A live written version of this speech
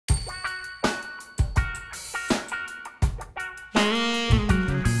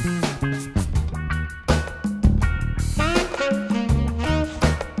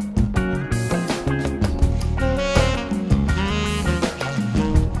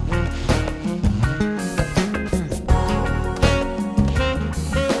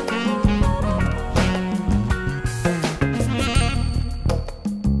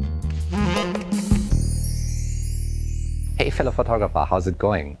fellow photographer, how's it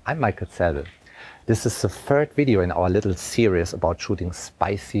going? I'm Michael Zelbe. This is the third video in our little series about shooting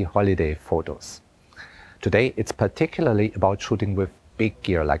spicy holiday photos. Today it's particularly about shooting with big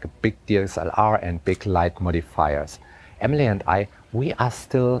gear like a big DSLR and big light modifiers. Emily and I, we are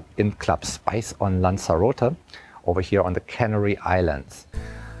still in Club Spice on Lanzarote over here on the Canary Islands.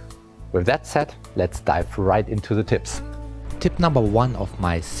 With that said, let's dive right into the tips. Tip number 1 of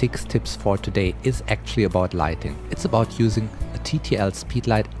my 6 tips for today is actually about lighting. It's about using a TTL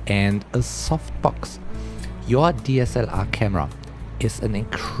speedlight and a softbox. Your DSLR camera is an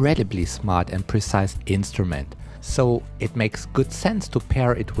incredibly smart and precise instrument, so it makes good sense to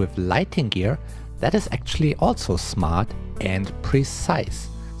pair it with lighting gear that is actually also smart and precise.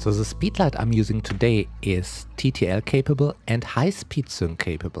 So the speedlight I'm using today is TTL capable and high speed sync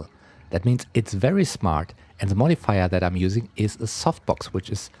capable. That means it's very smart, and the modifier that I'm using is a softbox, which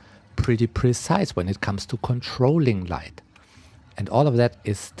is pretty precise when it comes to controlling light. And all of that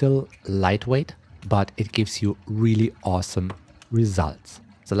is still lightweight, but it gives you really awesome results.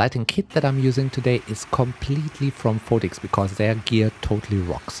 The lighting kit that I'm using today is completely from Photix because their gear totally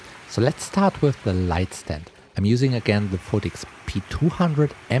rocks. So let's start with the light stand. I'm using again the Photix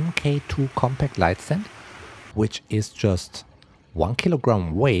P200 MK2 compact light stand, which is just 1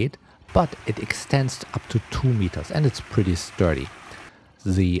 kilogram weight, but it extends up to 2 meters and it's pretty sturdy.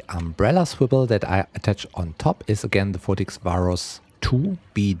 The umbrella swivel that I attach on top is again the Photix Varos 2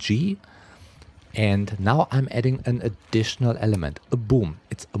 BG. And now I'm adding an additional element, a boom.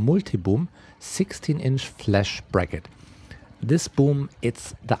 It's a multi-boom 16-inch flash bracket. This boom,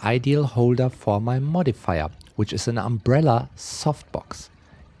 it's the ideal holder for my modifier, which is an umbrella softbox.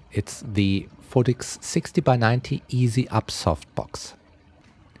 It's the Photix 60x90 Easy Up softbox.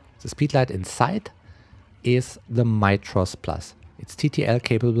 The speedlight inside is the Mitros Plus. It's TTL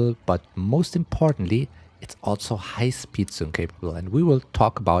capable, but most importantly, it's also high speed sync capable, and we will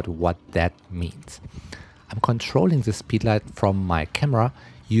talk about what that means. I'm controlling the speedlight from my camera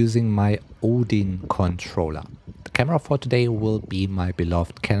using my Odin controller. The camera for today will be my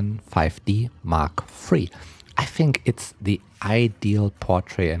beloved Canon 5D Mark III. I think it's the ideal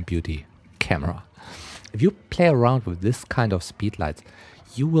portrait and beauty camera. If you play around with this kind of speedlights,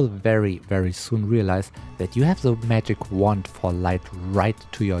 you will very soon realize that you have the magic wand for light right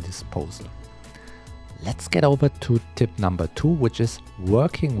to your disposal. Let's get over to tip number 2, which is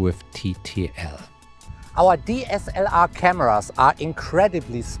working with TTL. Our DSLR cameras are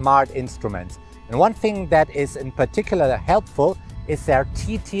incredibly smart instruments, and one thing that is in particular helpful is their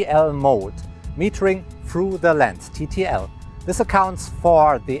TTL mode, metering through the lens, TTL. This accounts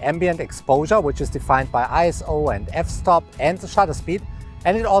for the ambient exposure, which is defined by ISO and f-stop and the shutter speed,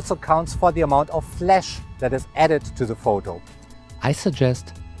 and it also counts for the amount of flash that is added to the photo. I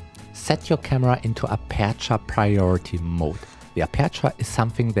suggest set your camera into aperture priority mode. The aperture is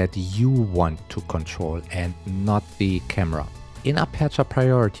something that you want to control and not the camera. In aperture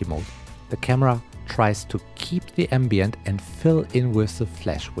priority mode, the camera tries to keep the ambient and fill in with the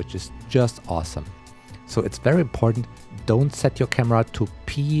flash, which is just awesome. So it's very important, don't set your camera to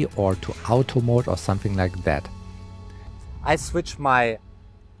P or to auto mode or something like that. I switch my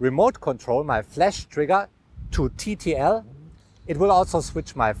remote control, my flash trigger, to TTL. It will also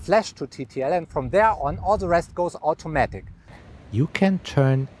switch my flash to TTL, and from there on all the rest goes automatic. You can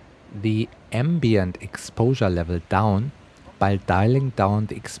turn the ambient exposure level down by dialing down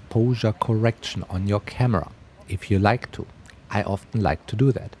the exposure correction on your camera, if you like to. I often like to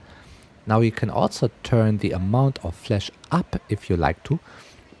do that. Now you can also turn the amount of flash up, if you like to,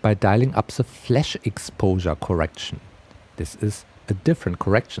 by dialing up the flash exposure correction. This is a different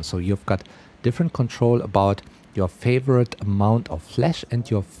correction, so you've got different control about your favorite amount of flash and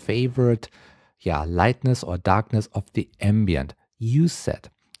your favorite lightness or darkness of the ambient. Use that.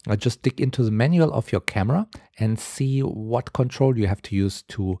 Now just dig into the manual of your camera and see what control you have to use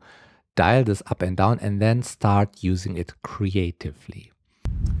to dial this up and down, and then start using it creatively.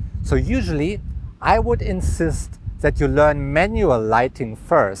 So usually I would insist that you learn manual lighting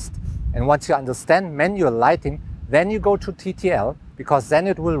first, and once you understand manual lighting, then you go to TTL, because then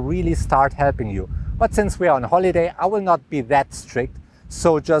it will really start helping you. But since we are on holiday, I will not be that strict.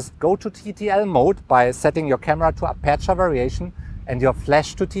 So just go to TTL mode by setting your camera to aperture variation and your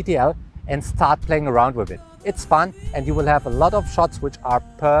flash to TTL and start playing around with it. It's fun, and you will have a lot of shots which are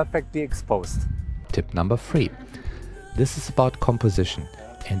perfectly exposed. Tip number 3. This is about composition,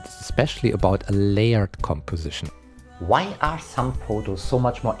 and especially about a layered composition. Why are some photos so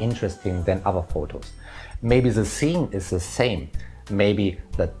much more interesting than other photos? Maybe the scene is the same, maybe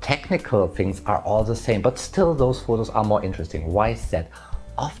the technical things are all the same, but still those photos are more interesting. Why is that?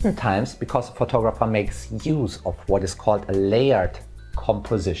 Oftentimes, because the photographer makes use of what is called a layered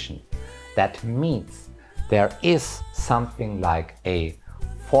composition. That means there is something like a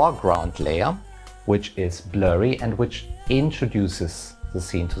foreground layer, which is blurry and which introduces the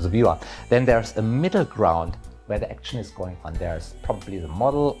scene to the viewer. Then there's a middle ground where the action is going on. There's probably the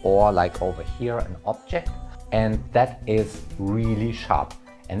model, or like over here, an object, and that is really sharp.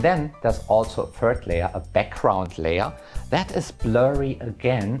 And then there's also a third layer, a background layer, that is blurry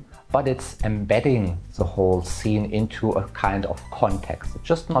again, but it's embedding the whole scene into a kind of context. It's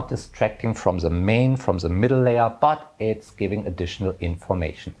just not distracting from the middle layer, but it's giving additional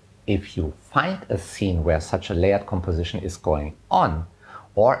information. If you find a scene where such a layered composition is going on,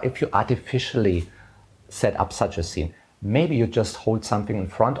 or if you artificially set up such a scene, maybe you just hold something in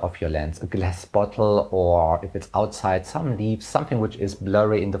front of your lens, a glass bottle, or if it's outside, some leaves, something which is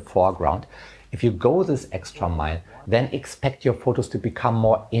blurry in the foreground. If you go this extra mile, then expect your photos to become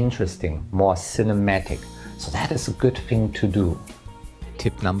more interesting, more cinematic. So that is a good thing to do.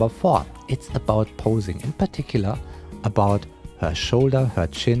 Tip number 4, it's about posing, in particular about her shoulder, her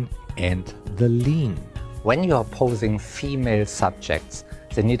chin, and the lean. When you are posing female subjects,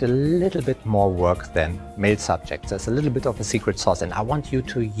 they need a little bit more work than male subjects. There's a little bit of a secret sauce, and I want you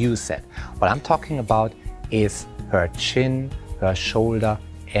to use that. What I'm talking about is her chin, her shoulder,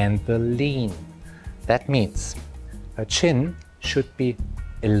 and the lean. That means her chin should be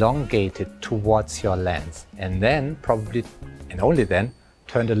elongated towards your lens, and then probably, and only then,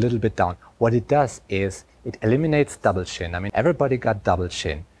 turned a little bit down. What it does is it eliminates double chin. I mean, everybody got double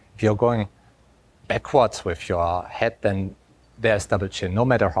chin. If you're going backwards with your head, then there's double chin, no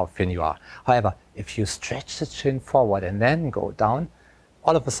matter how thin you are. However, if you stretch the chin forward and then go down,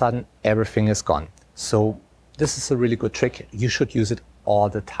 all of a sudden everything is gone. So this is a really good trick. You should use it all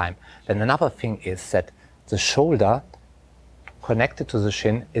the time. Then another thing is that the shoulder connected to the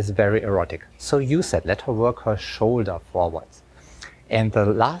chin is very erotic. So use that. Let her work her shoulder forwards. And the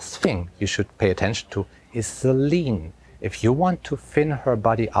last thing you should pay attention to is the lean. If you want to thin her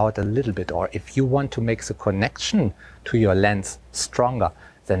body out a little bit, or if you want to make the connection to your lens stronger,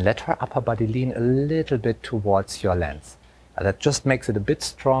 then let her upper body lean a little bit towards your lens. That just makes it a bit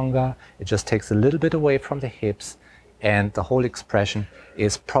stronger. It just takes a little bit away from the hips, and the whole expression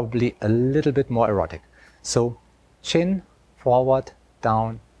is probably a little bit more erotic. So chin, forward,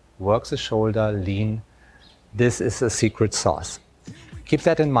 down, work the shoulder, lean. This is a secret sauce. Keep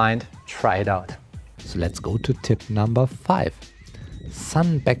that in mind, try it out. So let's go to tip number 5.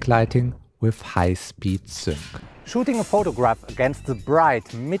 Sun backlighting with high-speed sync. Shooting a photograph against the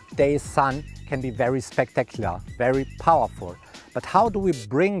bright midday sun can be very spectacular, very powerful. But how do we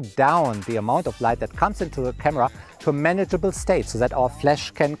bring down the amount of light that comes into the camera to a manageable state so that our flash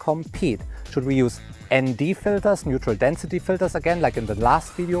can compete? Should we use ND filters, neutral density filters again, like in the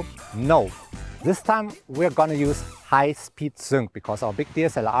last video? No. This time we're gonna use high-speed sync because our big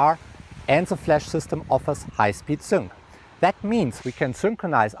DSLR and the flash system offers high-speed sync. That means we can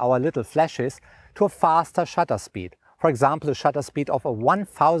synchronize our little flashes to a faster shutter speed. For example, a shutter speed of a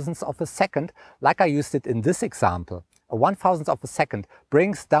 1/1000th of a second, like I used it in this example. A 1/1000th of a second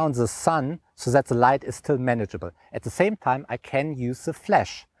brings down the sun so that the light is still manageable. At the same time, I can use the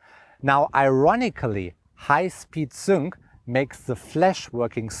flash. Now, ironically, high-speed sync makes the flash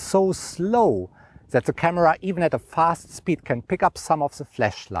working so slow that the camera, even at a fast speed, can pick up some of the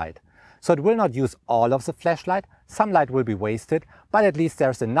flashlight. So it will not use all of the flashlight, some light will be wasted, but at least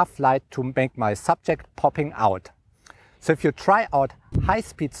there's enough light to make my subject popping out. So if you try out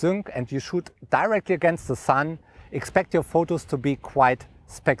high-speed sync and you shoot directly against the sun, expect your photos to be quite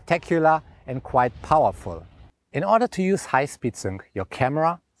spectacular and quite powerful. In order to use high-speed sync, your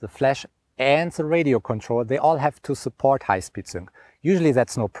camera, the flash and the radio control, they all have to support high-speed sync. Usually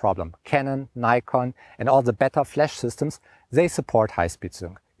that's no problem. Canon, Nikon and all the better flash systems, they support high-speed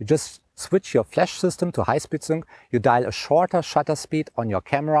sync. You just switch your flash system to high-speed sync, you dial a shorter shutter speed on your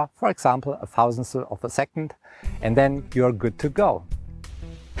camera, for example, a 1/1000th of a second, and then you're good to go.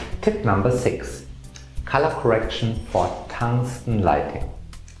 Tip number 6. Color correction for tungsten lighting.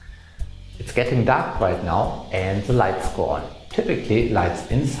 It's getting dark right now and the lights go on. Typically, lights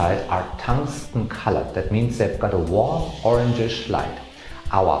inside are tungsten colored. That means they've got a warm orangish light.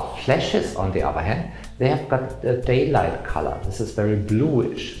 Our flashes, on the other hand, they have got a daylight color. This is very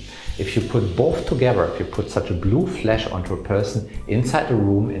bluish. If you put both together, if you put such a blue flash onto a person inside a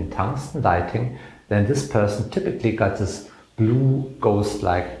room in tungsten lighting, then this person typically got this blue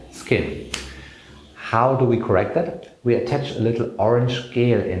ghost-like skin. How do we correct that? We attach a little orange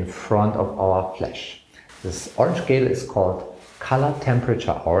gel in front of our flash. This orange gel is called color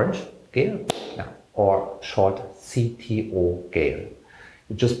temperature orange gel, or short CTO gel.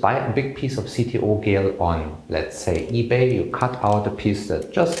 You just buy a big piece of CTO gel on, let's say, eBay. You cut out a piece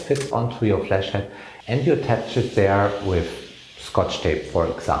that just fits onto your flash head and you attach it there with Scotch tape, for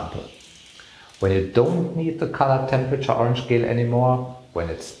example. When you don't need the color temperature orange gel anymore, when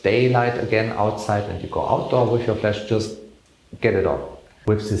it's daylight again outside and you go outdoor with your flash, just get it off.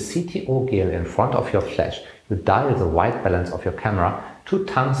 With the CTO gel in front of your flash, you dial the white balance of your camera to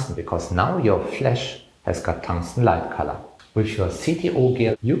tungsten, because now your flash has got tungsten light color. With your CTO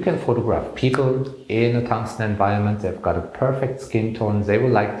gel, you can photograph people in a tungsten environment. They've got a perfect skin tone. They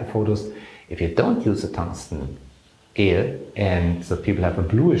will like the photos. If you don't use a tungsten gel and the people have a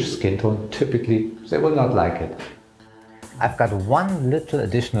bluish skin tone, typically they will not like it. I've got one little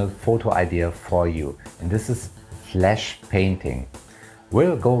additional photo idea for you, and this is flash painting.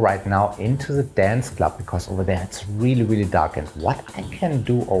 We'll go right now into the dance club because over there it's really dark, and what I can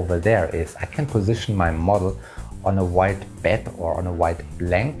do over there is I can position my model on a white bed or on a white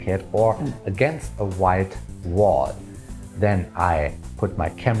blanket or against a white wall. Then I put my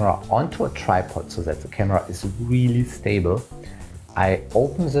camera onto a tripod so that the camera is really stable. I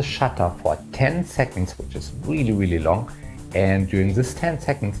open the shutter for 10 seconds, which is really long, and during this 10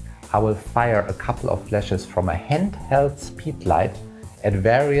 seconds I will fire a couple of flashes from a handheld speedlight at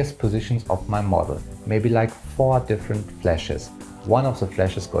various positions of my model, maybe like 4 different flashes. One of the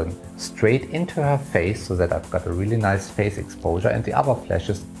flashes going straight into her face so that I've got a really nice face exposure, and the other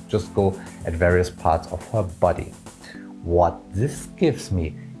flashes just go at various parts of her body. What this gives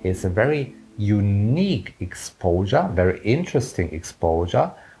me is a very unique exposure, very interesting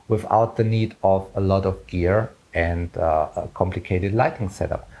exposure, without the need of a lot of gear and a complicated lighting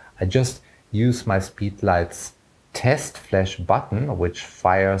setup. I just use my speedlight's test flash button, which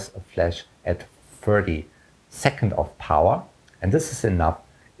fires a flash at 30 seconds of power. And this is enough.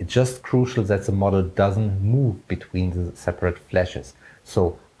 It's just crucial that the model doesn't move between the separate flashes.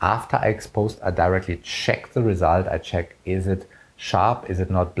 So after I exposed, I directly check the result. I check, is it sharp? Is it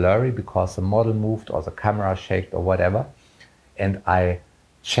not blurry because the model moved or the camera shaked or whatever? And I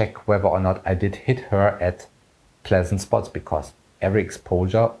check whether or not I did hit her at pleasant spots, because every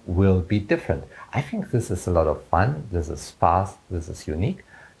exposure will be different. I think this is a lot of fun. This is fast. This is unique.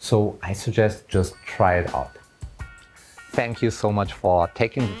 So I suggest just try it out. Thank you so much for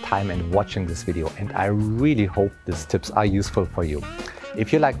taking the time and watching this video, and I really hope these tips are useful for you.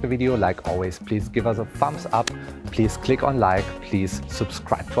 If you like the video, like always, please give us a thumbs up, please click on like, please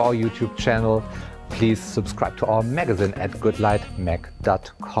subscribe to our YouTube channel, please subscribe to our magazine at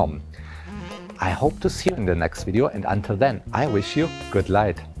goodlightmag.com. I hope to see you in the next video, and until then, I wish you good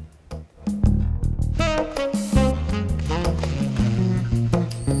light.